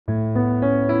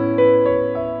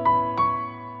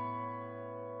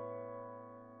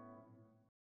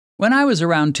When I was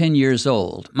around 10 years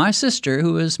old, my sister,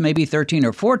 who was maybe 13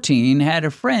 or 14, had a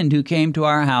friend who came to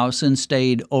our house and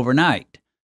stayed overnight.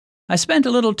 I spent a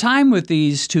little time with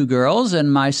these two girls,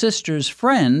 and my sister's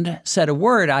friend said a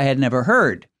word I had never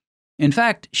heard. In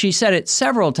fact, she said it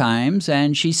several times,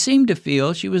 and she seemed to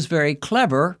feel she was very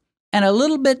clever and a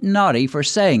little bit naughty for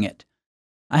saying it.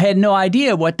 I had no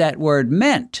idea what that word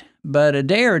meant, but a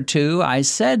day or two I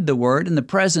said the word in the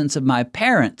presence of my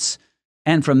parents,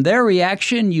 and from their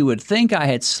reaction you would think I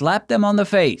had slapped them on the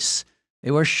face. They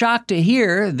were shocked to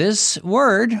hear this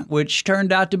word, which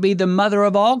turned out to be the mother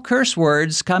of all curse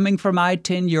words, coming from my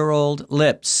 10-year-old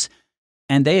lips.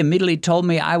 And they immediately told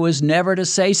me I was never to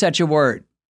say such a word.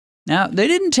 Now, they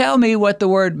didn't tell me what the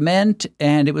word meant,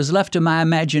 and it was left to my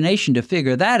imagination to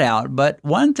figure that out, but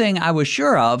one thing I was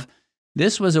sure of,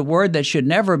 this was a word that should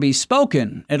never be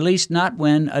spoken, at least not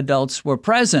when adults were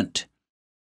present.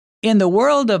 In the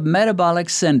world of metabolic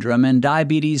syndrome and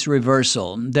diabetes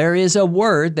reversal, there is a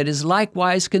word that is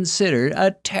likewise considered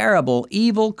a terrible,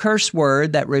 evil curse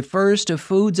word that refers to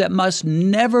foods that must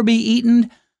never be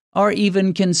eaten or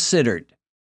even considered.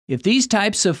 If these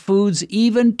types of foods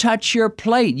even touch your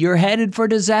plate, you're headed for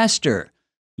disaster.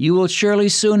 You will surely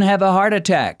soon have a heart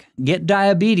attack, get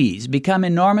diabetes, become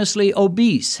enormously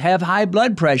obese, have high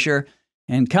blood pressure,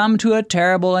 and come to a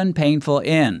terrible and painful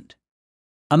end.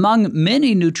 Among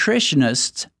many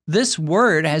nutritionists, this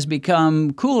word has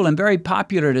become cool and very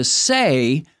popular to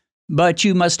say, but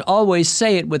you must always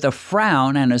say it with a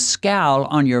frown and a scowl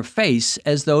on your face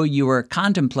as though you were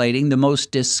contemplating the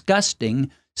most disgusting,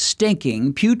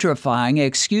 stinking, putrefying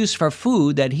excuse for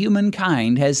food that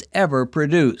humankind has ever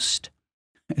produced.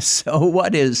 So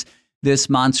what is this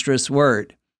monstrous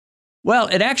word? Well,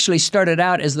 it actually started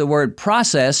out as the word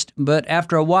processed, but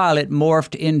after a while it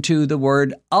morphed into the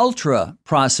word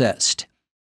ultra-processed.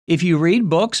 If you read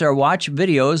books or watch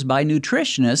videos by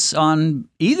nutritionists on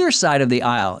either side of the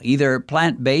aisle, either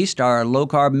plant-based or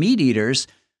low-carb meat eaters,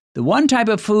 the one type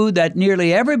of food that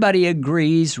nearly everybody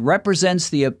agrees represents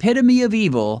the epitome of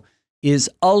evil is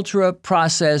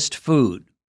ultra-processed food.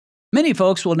 Many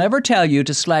folks will never tell you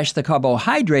to slash the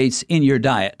carbohydrates in your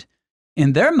diet.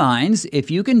 In their minds,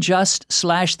 if you can just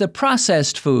slash the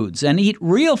processed foods and eat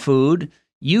real food,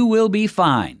 you will be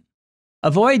fine.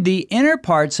 Avoid the inner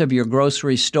parts of your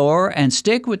grocery store and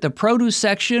stick with the produce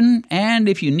section, and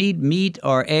if you need meat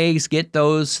or eggs, get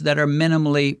those that are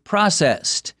minimally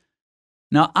processed.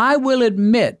 Now, I will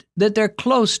admit that they're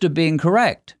close to being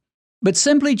correct, but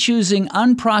simply choosing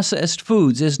unprocessed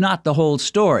foods is not the whole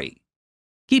story.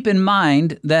 Keep in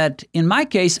mind that, in my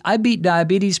case, I beat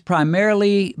diabetes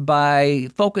primarily by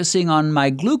focusing on my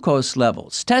glucose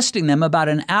levels, testing them about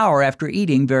an hour after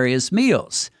eating various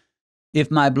meals.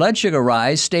 If my blood sugar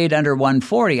rise stayed under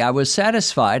 140, I was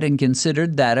satisfied and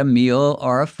considered that a meal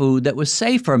or a food that was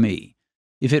safe for me.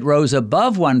 If it rose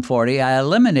above 140, I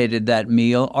eliminated that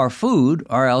meal or food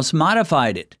or else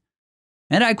modified it.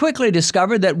 And I quickly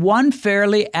discovered that one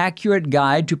fairly accurate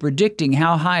guide to predicting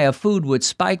how high a food would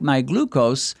spike my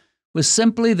glucose was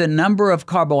simply the number of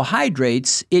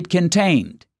carbohydrates it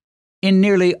contained. In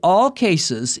nearly all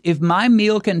cases, if my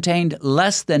meal contained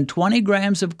less than 20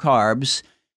 grams of carbs,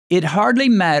 it hardly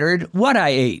mattered what I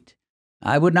ate.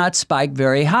 I would not spike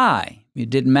very high. It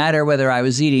didn't matter whether I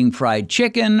was eating fried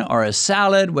chicken or a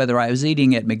salad, whether I was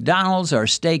eating at McDonald's or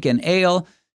steak and ale.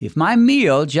 If my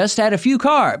meal just had a few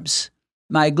carbs,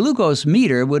 my glucose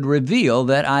meter would reveal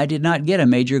that I did not get a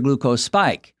major glucose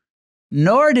spike.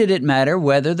 Nor did it matter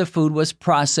whether the food was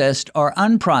processed or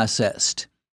unprocessed.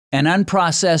 An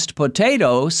unprocessed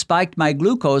potato spiked my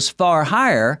glucose far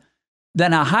higher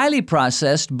than a highly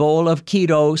processed bowl of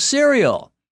keto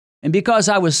cereal. And because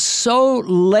I was so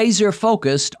laser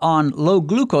focused on low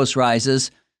glucose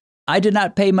rises, I did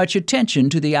not pay much attention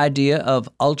to the idea of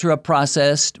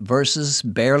ultra-processed versus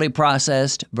barely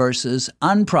processed versus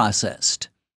unprocessed.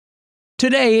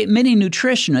 Today, many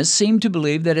nutritionists seem to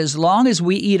believe that as long as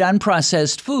we eat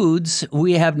unprocessed foods,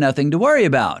 we have nothing to worry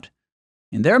about.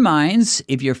 In their minds,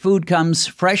 if your food comes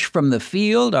fresh from the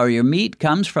field or your meat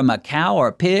comes from a cow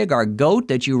or pig or goat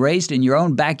that you raised in your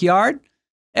own backyard,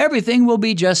 everything will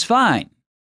be just fine.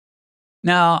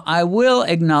 Now, I will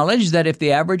acknowledge that if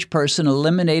the average person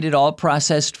eliminated all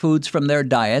processed foods from their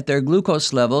diet, their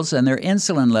glucose levels and their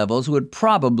insulin levels would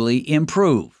probably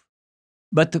improve.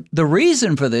 But the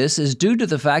reason for this is due to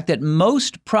the fact that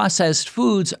most processed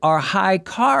foods are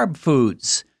high-carb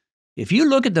foods. If you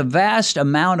look at the vast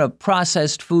amount of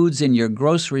processed foods in your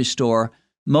grocery store,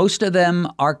 most of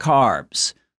them are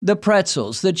carbs. The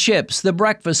pretzels, the chips, the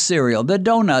breakfast cereal, the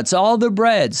donuts, all the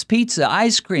breads, pizza,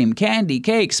 ice cream, candy,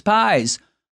 cakes, pies,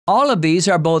 all of these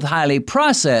are both highly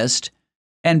processed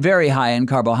and very high in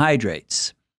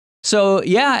carbohydrates. So,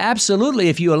 yeah, absolutely,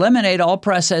 if you eliminate all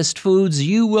processed foods,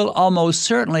 you will almost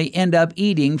certainly end up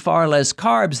eating far less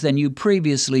carbs than you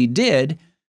previously did,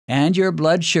 and your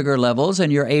blood sugar levels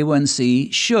and your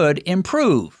A1C should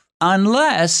improve,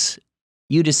 unless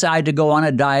you decide to go on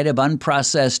a diet of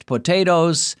unprocessed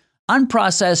potatoes,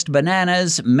 unprocessed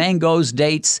bananas, mangoes,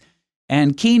 dates,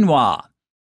 and quinoa.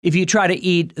 If you try to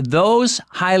eat those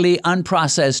highly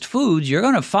unprocessed foods, you're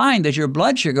going to find that your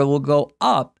blood sugar will go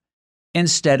up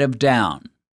instead of down.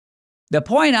 The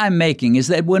point I'm making is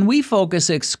that when we focus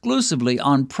exclusively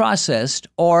on processed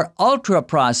or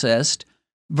ultra-processed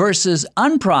versus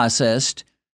unprocessed,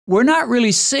 we're not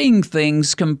really seeing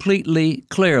things completely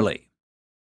clearly.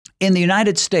 In the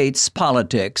United States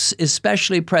politics,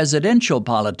 especially presidential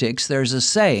politics, there's a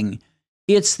saying,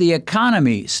 "It's the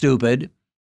economy, stupid."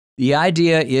 The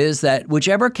idea is that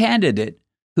whichever candidate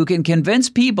who can convince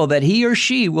people that he or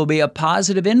she will be a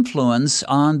positive influence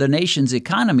on the nation's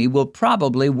economy will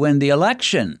probably win the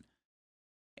election.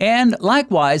 And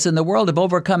likewise, in the world of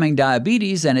overcoming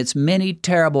diabetes and its many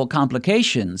terrible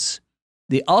complications,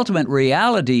 the ultimate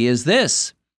reality is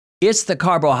this: it's the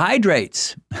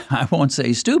carbohydrates. I won't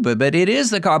say stupid, but it is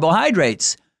the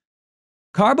carbohydrates.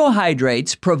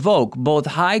 Carbohydrates provoke both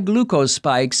high glucose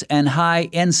spikes and high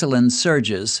insulin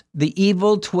surges, the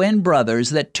evil twin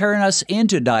brothers that turn us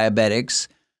into diabetics,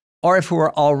 or if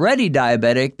we're already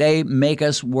diabetic, they make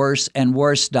us worse and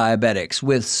worse diabetics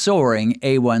with soaring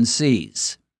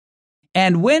A1Cs.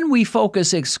 And when we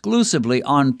focus exclusively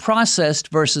on processed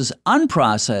versus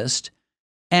unprocessed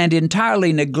and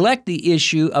entirely neglect the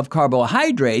issue of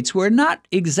carbohydrates, we're not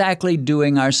exactly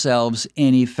doing ourselves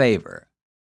any favor.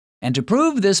 And to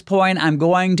prove this point, I'm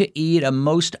going to eat a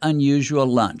most unusual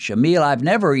lunch, a meal I've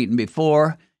never eaten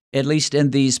before, at least in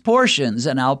these portions,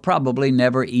 and I'll probably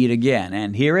never eat again.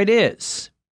 And here it is.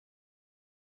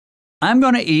 I'm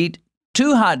going to eat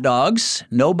 2 hot dogs,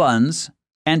 no buns,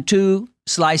 and 2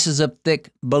 slices of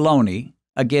thick bologna.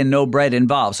 Again, no bread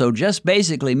involved, so just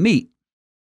basically meat.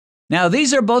 Now,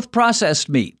 these are both processed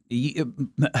meat.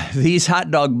 These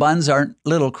hot dog buns aren't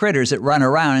little critters that run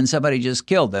around and somebody just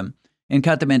killed them and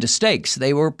cut them into steaks.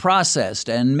 They were processed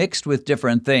and mixed with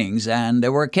different things, and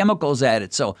there were chemicals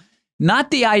added. So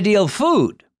not the ideal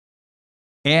food.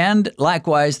 And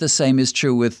likewise, the same is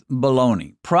true with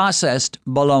bologna. Processed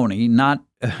bologna,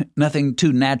 nothing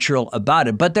too natural about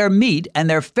it, but they're meat and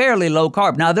they're fairly low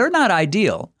carb. Now, they're not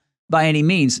ideal by any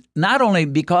means, not only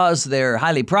because they're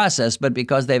highly processed, but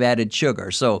because they've added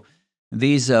sugar. So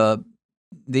these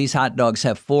hot dogs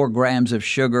have 4 grams of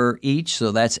sugar each,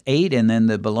 so that's 8, and then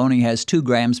the bologna has 2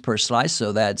 grams per slice,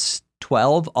 so that's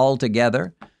 12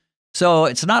 altogether. So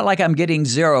it's not like I'm getting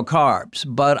 0 carbs,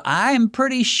 but I'm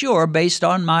pretty sure, based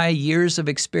on my years of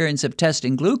experience of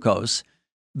testing glucose,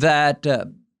 that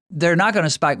they're not going to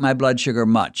spike my blood sugar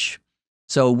much.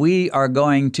 So we are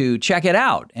going to check it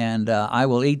out, and I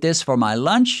will eat this for my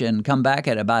lunch and come back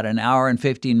at about an hour and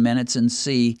 15 minutes and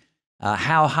see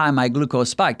how high my glucose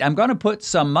spiked. I'm going to put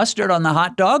some mustard on the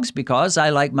hot dogs because I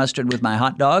like mustard with my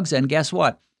hot dogs. And guess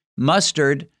what?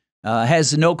 Mustard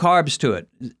has no carbs to it.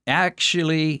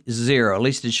 Actually, 0. At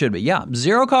least it should be. Yeah,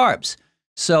 0 carbs.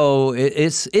 So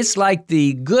it's like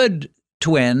the good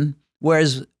twin,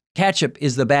 whereas ketchup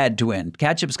is the bad twin.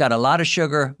 Ketchup's got a lot of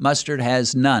sugar. Mustard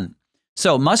has none.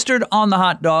 So mustard on the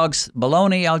hot dogs.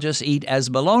 Bologna, I'll just eat as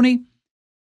bologna.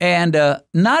 And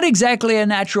not exactly a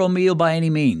natural meal by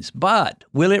any means, but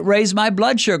will it raise my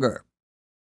blood sugar?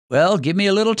 Well, give me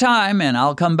a little time and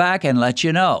I'll come back and let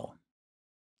you know.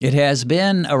 It has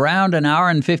been around an hour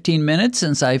and 15 minutes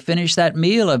since I finished that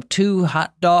meal of 2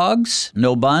 hot dogs,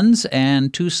 no buns,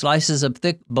 and 2 slices of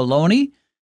thick bologna.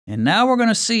 And now we're going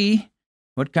to see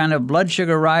what kind of blood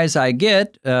sugar rise I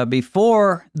get.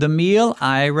 Before the meal,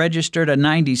 I registered a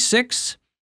 96.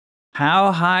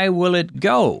 How high will it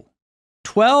go?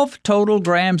 12 total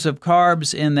grams of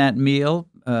carbs in that meal,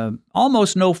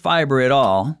 almost no fiber at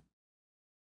all.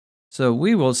 So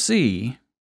we will see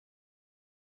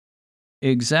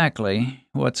exactly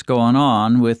what's going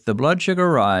on with the blood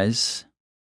sugar rise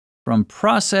from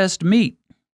processed meat.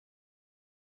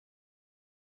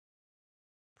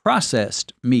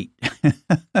 Processed meat.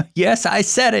 Yes, I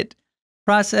said it.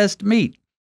 Processed meat.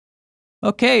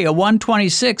 Okay, a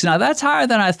 126. Now that's higher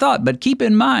than I thought, but keep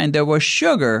in mind there was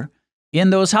sugar in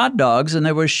those hot dogs, and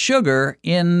there was sugar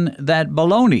in that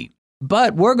bologna.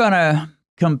 But we're going to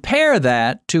compare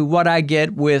that to what I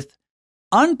get with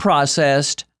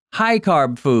unprocessed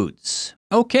high-carb foods.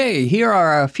 Okay, here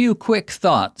are a few quick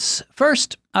thoughts.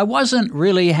 First, I wasn't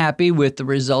really happy with the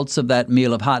results of that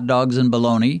meal of hot dogs and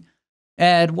bologna.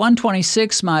 At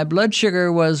 126, my blood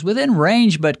sugar was within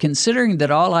range, but considering that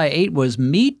all I ate was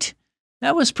meat,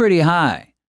 that was pretty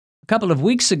high. A couple of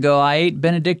weeks ago, I ate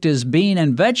Benedicta's bean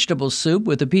and vegetable soup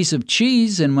with a piece of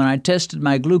cheese, and when I tested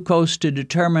my glucose to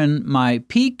determine my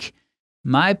peak,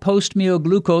 my post-meal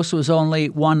glucose was only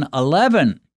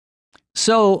 111.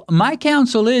 So my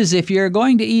counsel is, if you're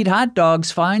going to eat hot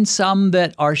dogs, find some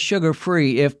that are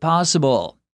sugar-free if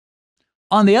possible.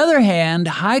 On the other hand,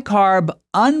 high-carb,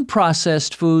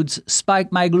 unprocessed foods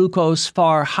spike my glucose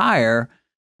far higher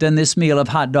than this meal of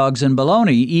hot dogs and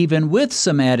bologna, even with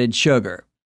some added sugar.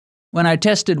 When I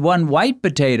tested one white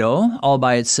potato all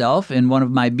by itself in one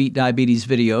of my Beat Diabetes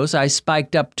videos, I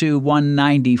spiked up to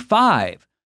 195.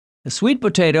 A sweet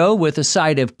potato with a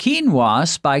side of quinoa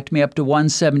spiked me up to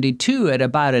 172 at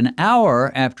about an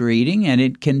hour after eating, and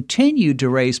it continued to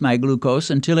raise my glucose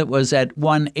until it was at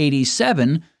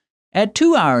 187 at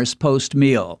 2 hours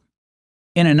post-meal.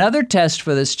 In another test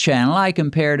for this channel, I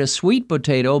compared a sweet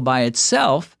potato by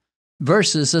itself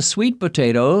versus a sweet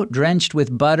potato drenched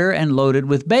with butter and loaded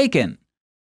with bacon.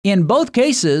 In both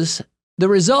cases, the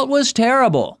result was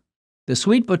terrible. The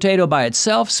sweet potato by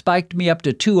itself spiked me up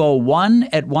to 201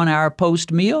 at 1 hour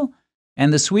post-meal,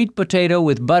 and the sweet potato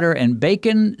with butter and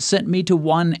bacon sent me to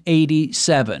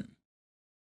 187.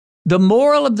 The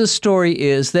moral of the story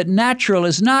is that natural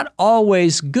is not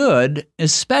always good,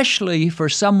 especially for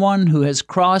someone who has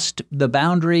crossed the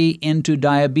boundary into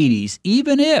diabetes,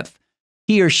 even if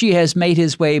he or she has made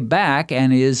his way back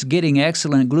and is getting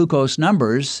excellent glucose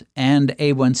numbers and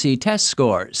A1C test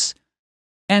scores.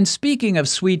 And speaking of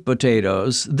sweet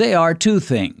potatoes, they are two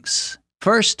things.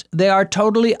 First, they are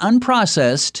totally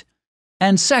unprocessed,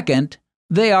 and second,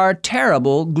 they are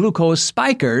terrible glucose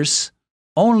spikers,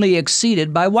 only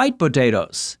exceeded by white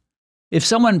potatoes. If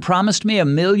someone promised me $1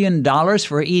 million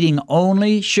for eating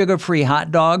only sugar-free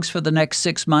hot dogs for the next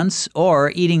 6 months,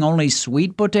 or eating only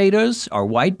sweet potatoes or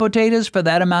white potatoes for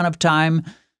that amount of time,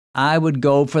 I would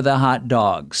go for the hot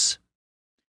dogs.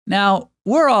 Now,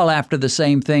 we're all after the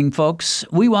same thing, folks.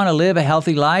 We want to live a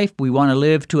healthy life, we want to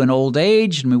live to an old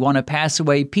age, and we want to pass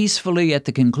away peacefully at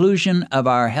the conclusion of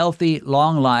our healthy,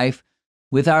 long life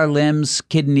with our limbs,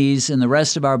 kidneys, and the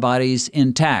rest of our bodies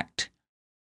intact.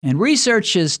 And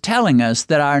research is telling us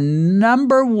that our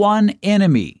number one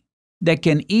enemy that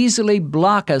can easily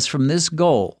block us from this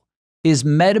goal is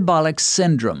metabolic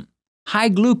syndrome, high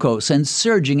glucose and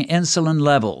surging insulin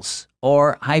levels,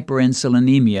 or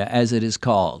hyperinsulinemia as it is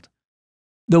called.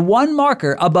 The one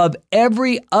marker above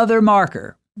every other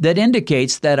marker that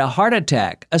indicates that a heart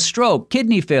attack, a stroke,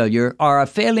 kidney failure, or a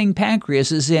failing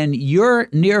pancreas is in your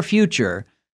near future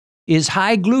is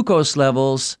high glucose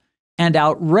levels and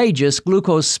outrageous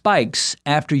glucose spikes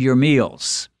after your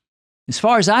meals. As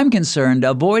far as I'm concerned,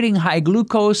 avoiding high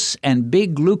glucose and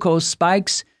big glucose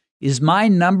spikes is my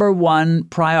number one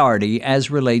priority as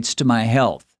relates to my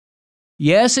health.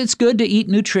 Yes, it's good to eat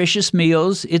nutritious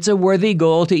meals. It's a worthy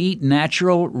goal to eat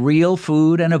natural, real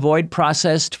food and avoid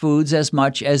processed foods as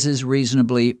much as is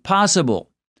reasonably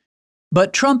possible.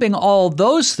 But trumping all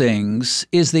those things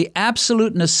is the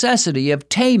absolute necessity of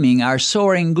taming our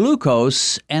soaring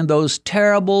glucose and those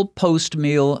terrible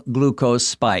post-meal glucose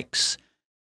spikes.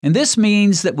 And this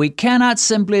means that we cannot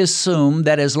simply assume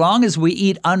that as long as we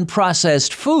eat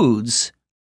unprocessed foods,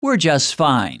 we're just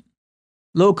fine.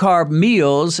 Low-carb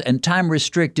meals and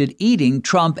time-restricted eating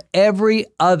trump every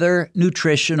other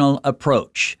nutritional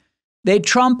approach. They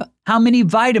trump how many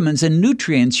vitamins and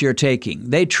nutrients you're taking.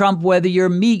 They trump whether your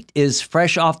meat is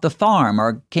fresh off the farm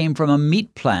or came from a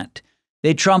meat plant.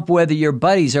 They trump whether your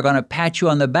buddies are going to pat you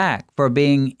on the back for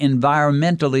being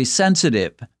environmentally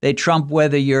sensitive. They trump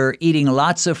whether you're eating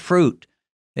lots of fruit.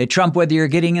 They trump whether you're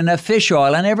getting enough fish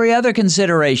oil and every other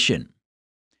consideration.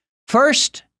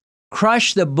 First,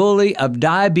 crush the bully of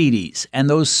diabetes and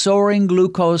those soaring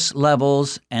glucose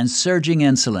levels and surging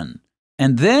insulin.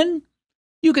 And then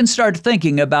you can start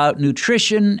thinking about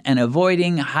nutrition and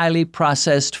avoiding highly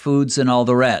processed foods and all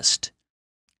the rest.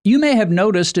 You may have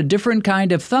noticed a different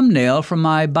kind of thumbnail from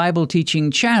my Bible teaching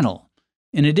channel.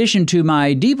 In addition to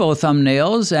my Devo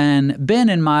thumbnails and Ben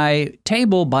and my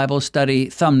table Bible study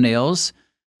thumbnails,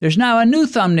 there's now a new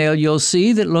thumbnail you'll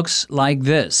see that looks like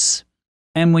this.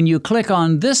 And when you click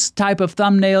on this type of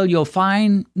thumbnail, you'll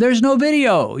find there's no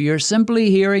video. You're simply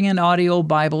hearing an audio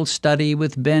Bible study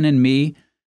with Ben and me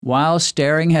while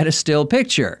staring at a still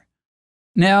picture.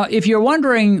 Now, if you're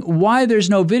wondering why there's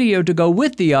no video to go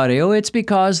with the audio, it's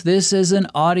because this is an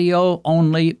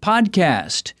audio-only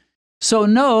podcast. So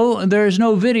no, there's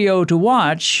no video to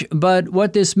watch, but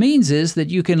what this means is that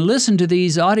you can listen to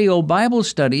these audio Bible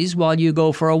studies while you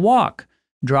go for a walk,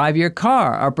 drive your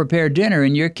car, or prepare dinner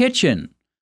in your kitchen.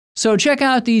 So check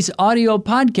out these audio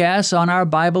podcasts on our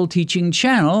Bible teaching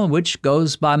channel, which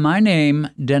goes by my name,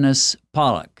 Dennis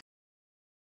Pollock.